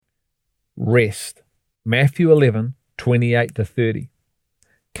Rest. Matthew 11:28-30.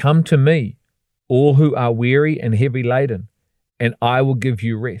 Come to me, all who are weary and heavy laden, and I will give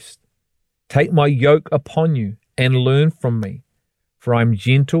you rest. Take my yoke upon you and learn from me, for I am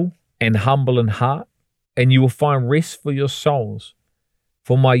gentle and humble in heart, and you will find rest for your souls.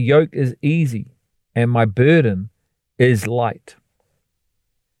 For my yoke is easy and my burden is light.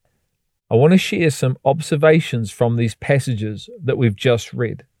 I want to share some observations from these passages that we've just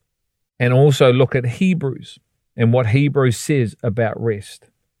read, and also look at Hebrews and what Hebrews says about rest.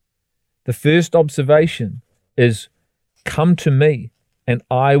 The first observation is, come to me and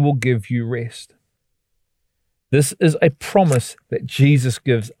I will give you rest. This is a promise that Jesus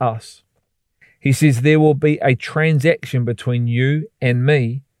gives us. He says there will be a transaction between you and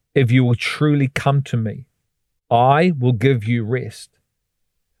me if you will truly come to me. I will give you rest.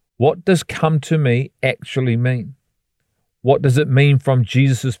 What does come to me actually mean? What does it mean from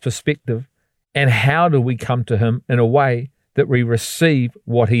Jesus' perspective? And how do we come to him in a way that we receive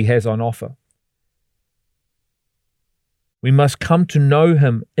what he has on offer? We must come to know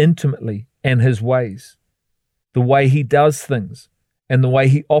him intimately and his ways, the way he does things and the way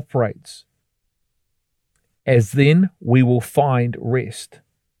he operates, as then we will find rest.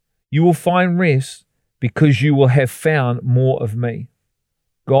 You will find rest because you will have found more of me.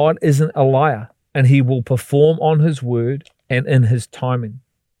 God isn't a liar, and he will perform on his word and in his timing.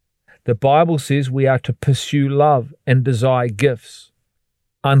 The Bible says we are to pursue love and desire gifts.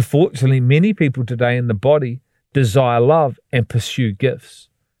 Unfortunately, many people today in the body desire love and pursue gifts.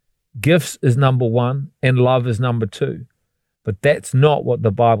 Gifts is number one and love is number two. But that's not what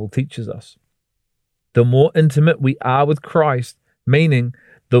the Bible teaches us. The more intimate we are with Christ, meaning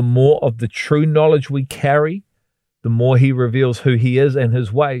the more of the true knowledge we carry, the more he reveals who he is and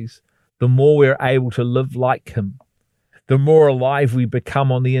his ways, the more we're able to live like him. The more alive we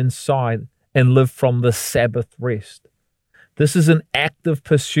become on the inside and live from the Sabbath rest. This is an active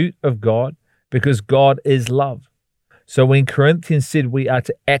pursuit of God because God is love. So when Corinthians said we are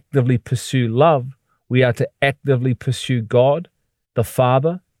to actively pursue love, we are to actively pursue God, the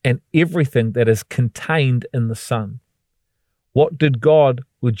Father, and everything that is contained in the Son. What did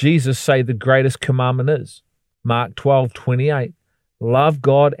Jesus say the greatest commandment is? Mark 12:28. Love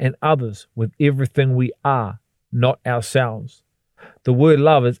God and others with everything we are, not ourselves. The word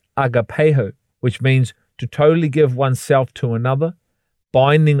love is agapeo, which means to totally give oneself to another,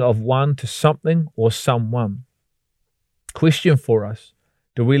 binding of one to something or someone. Question for us: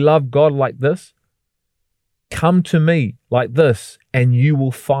 do we love God like this? Come to me like this and you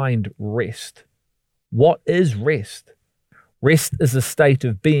will find rest. What is rest? Rest is a state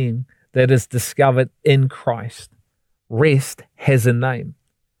of being that is discovered in Christ. Rest has a name.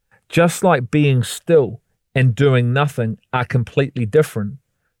 Just like being still and doing nothing are completely different,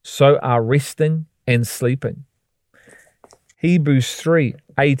 so are resting and sleeping. Hebrews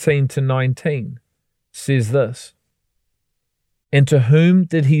 3:18-19 says this, and to whom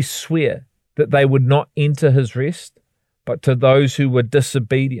did he swear that they would not enter his rest, but to those who were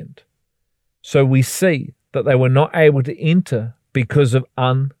disobedient? So we see that they were not able to enter because of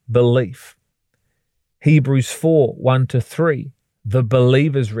unbelief. Hebrews 4:1-3, the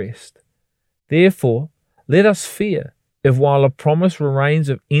believer's rest. Therefore, let us fear, if while a promise remains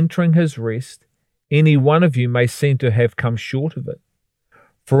of entering his rest, any one of you may seem to have come short of it.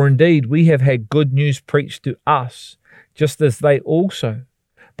 For indeed we have had good news preached to us, just as they also.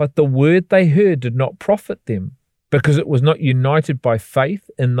 But the word they heard did not profit them, because it was not united by faith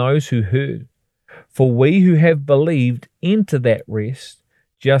in those who heard. For we who have believed enter that rest,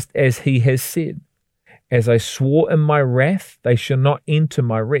 just as he has said, as I swore in my wrath, they shall not enter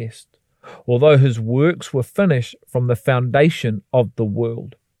my rest, although his works were finished from the foundation of the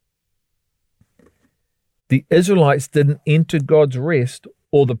world. The Israelites didn't enter God's rest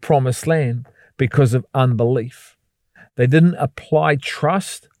or the promised land because of unbelief. They didn't apply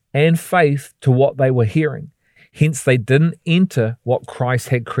trust and faith to what they were hearing. Hence, they didn't enter what Christ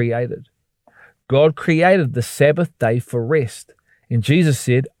had created. God created the Sabbath day for rest, and Jesus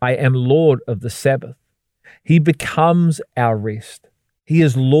said, I am Lord of the Sabbath. He becomes our rest. He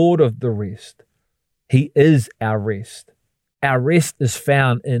is Lord of the rest. He is our rest. Our rest is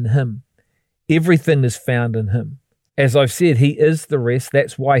found in him. Everything is found in him. As I've said, he is the rest.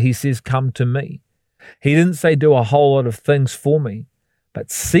 That's why he says, come to me. He didn't say do a whole lot of things for me,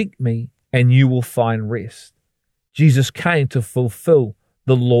 but seek me and you will find rest. Jesus came to fulfill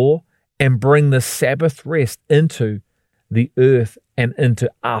the law and bring the Sabbath rest into the earth and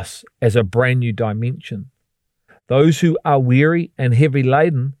into us as a brand new dimension. Those who are weary and heavy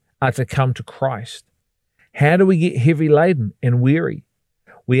laden are to come to Christ. How do we get heavy laden and weary?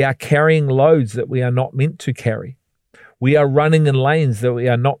 We are carrying loads that we are not meant to carry. We are running in lanes that we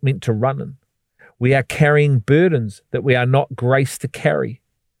are not meant to run in. We are carrying burdens that we are not graced to carry.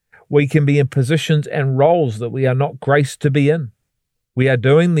 We can be in positions and roles that we are not graced to be in. We are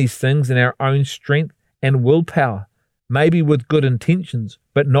doing these things in our own strength and willpower, maybe with good intentions,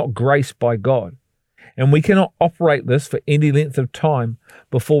 but not graced by God. And we cannot operate this for any length of time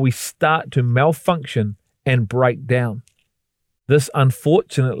before we start to malfunction and break down. This,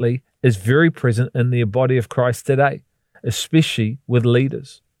 unfortunately, is very present in the body of Christ today, especially with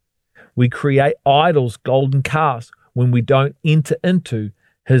leaders. We create idols, golden calves, when we don't enter into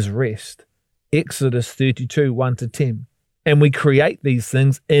his rest. Exodus 32, 1-10. And we create these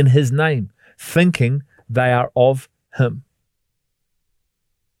things in his name, thinking they are of him.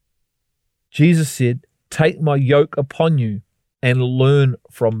 Jesus said, "Take my yoke upon you and learn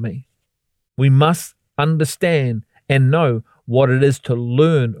from me." We must understand and know what it is to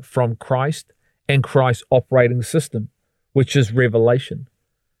learn from Christ and Christ's operating system, which is revelation.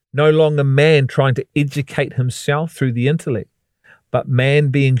 No longer man trying to educate himself through the intellect, but man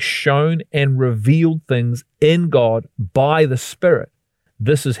being shown and revealed things in God by the Spirit.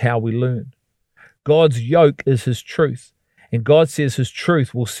 This is how we learn. God's yoke is his truth, and God says his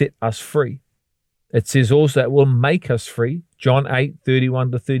truth will set us free. It says also it will make us free, John 8,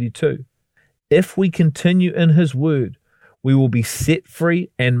 31-32. If we continue in his word, we will be set free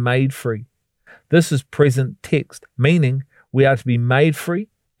and made free. This is present text, meaning we are to be made free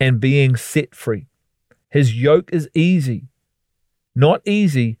and being set free. His yoke is easy. Not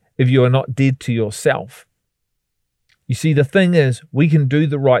easy if you are not dead to yourself. You see, the thing is, we can do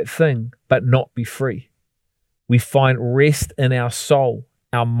the right thing, but not be free. We find rest in our soul,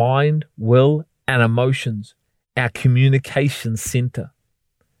 our mind, will, and emotions, our communication center.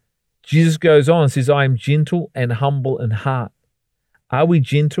 Jesus goes on and says, "I am gentle and humble in heart." Are we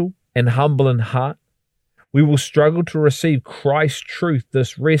gentle and humble in heart? We will struggle to receive Christ's truth,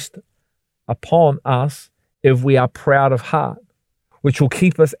 this rest upon us, if we are proud of heart, which will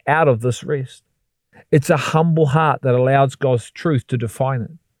keep us out of this rest. It's a humble heart that allows God's truth to define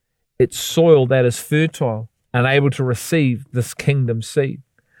it. It's soil that is fertile and able to receive this kingdom seed.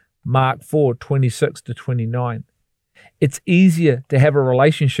 Mark 4, 26-29. It's easier to have a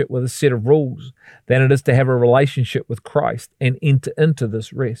relationship with a set of rules than it is to have a relationship with Christ and enter into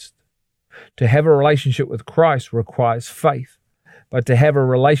this rest. To have a relationship with Christ requires faith, but to have a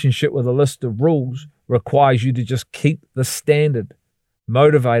relationship with a list of rules requires you to just keep the standard,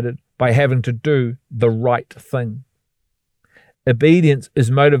 motivated by having to do the right thing. Obedience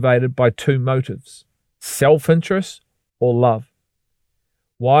is motivated by two motives: self-interest or love.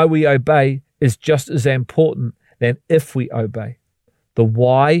 Why we obey is just as important than if we obey. The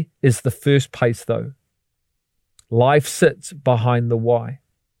why is the first place, though. Life sits behind the why.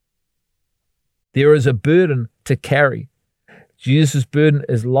 There is a burden to carry. Jesus' burden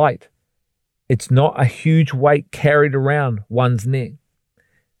is light. It's not a huge weight carried around one's neck.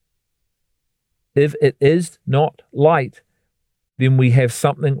 If it is not light, then we have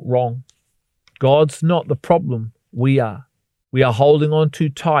something wrong. God's not the problem, we are. We are holding on too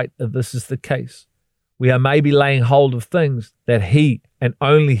tight if this is the case. We are maybe laying hold of things that he and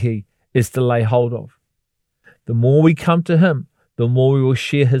only he is to lay hold of. The more we come to him, the more we will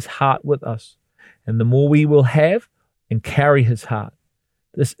share his heart with us, and the more we will have and carry his heart.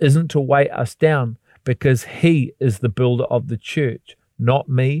 This isn't to weigh us down, because he is the builder of the church, not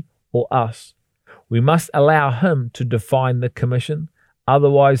me or us. We must allow him to define the commission.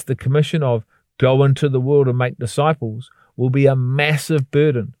 Otherwise, the commission of go into the world and make disciples will be a massive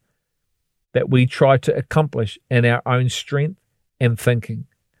burden that we try to accomplish in our own strength and thinking.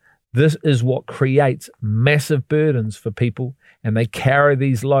 This is what creates massive burdens for people, and they carry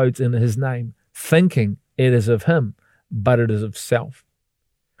these loads in his name, thinking it is of him, but it is of self.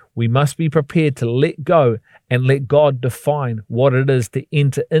 We must be prepared to let go and let God define what it is to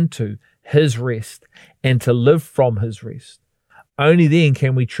enter into his rest and to live from his rest. Only then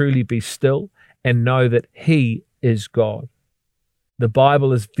can we truly be still and know that he is God. The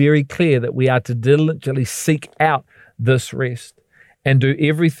Bible is very clear that we are to diligently seek out this rest and do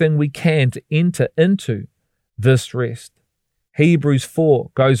everything we can to enter into this rest. Hebrews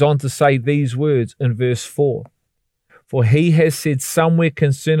 4 goes on to say these words in verse 4. For he has said somewhere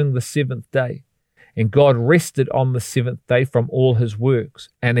concerning the seventh day, and God rested on the seventh day from all his works.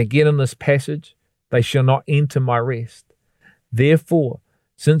 And again in this passage, they shall not enter my rest. Therefore,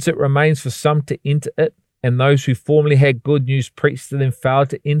 since it remains for some to enter it, and those who formerly had good news preached to them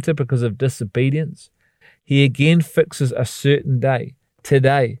failed to enter because of disobedience, he again fixes a certain day,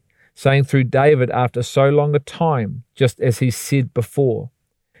 today, saying through David after so long a time, just as he said before,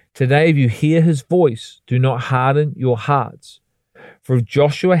 Today, if you hear his voice, do not harden your hearts. For if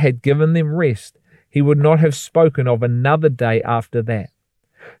Joshua had given them rest, he would not have spoken of another day after that.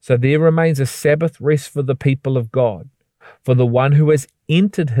 So there remains a Sabbath rest for the people of God. For the one who has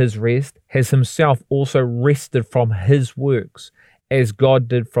entered his rest has himself also rested from his works, as God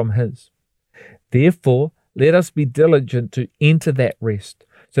did from his. Therefore, let us be diligent to enter that rest,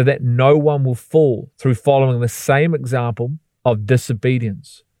 so that no one will fall through following the same example of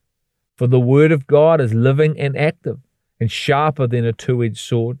disobedience. For the word of God is living and active, and sharper than a two-edged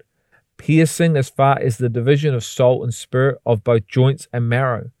sword, piercing as far as the division of soul and spirit, of both joints and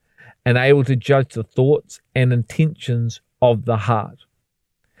marrow, and able to judge the thoughts and intentions of the heart.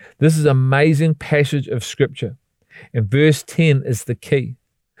 This is an amazing passage of Scripture, and verse 10 is the key.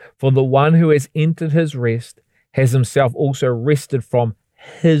 For the one who has entered his rest has himself also rested from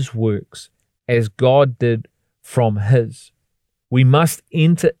his works, as God did from his. We must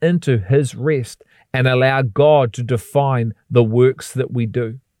enter into his rest and allow God to define the works that we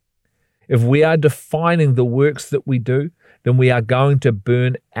do. If we are defining the works that we do, then we are going to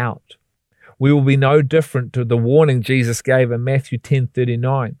burn out. We will be no different to the warning Jesus gave in Matthew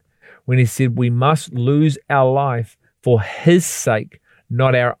 10:39, when he said we must lose our life for his sake,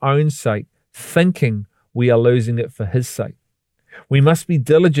 not our own sake, thinking we are losing it for his sake. We must be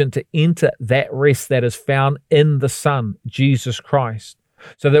diligent to enter that rest that is found in the Son, Jesus Christ,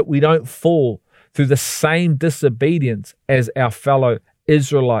 so that we don't fall through the same disobedience as our fellow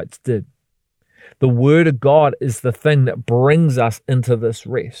Israelites did. The Word of God is the thing that brings us into this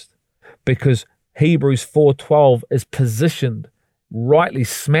rest, because Hebrews 4:12 is positioned rightly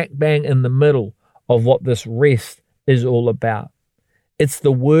smack bang in the middle of what this rest is all about. It's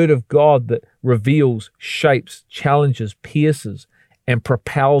the Word of God that reveals, shapes, challenges, pierces, and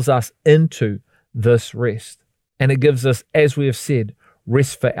propels us into this rest. And it gives us, as we have said,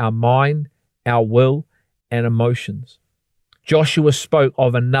 rest for our mind, our will, and emotions. Joshua spoke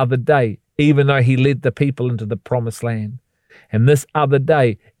of another day, even though he led the people into the promised land. And this other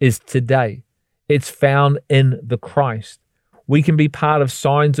day is today. It's found in the Christ. We can be part of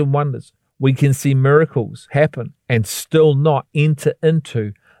signs and wonders. We can see miracles happen and still not enter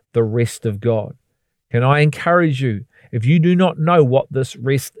into the rest of God. Can I encourage you, if you do not know what this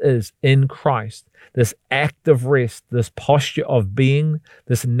rest is in Christ, this act of rest, this posture of being,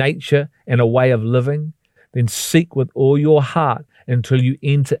 this nature and a way of living, then seek with all your heart until you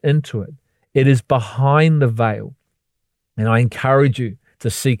enter into it. It is behind the veil. And I encourage you to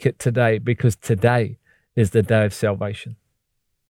seek it today, because today is the day of salvation.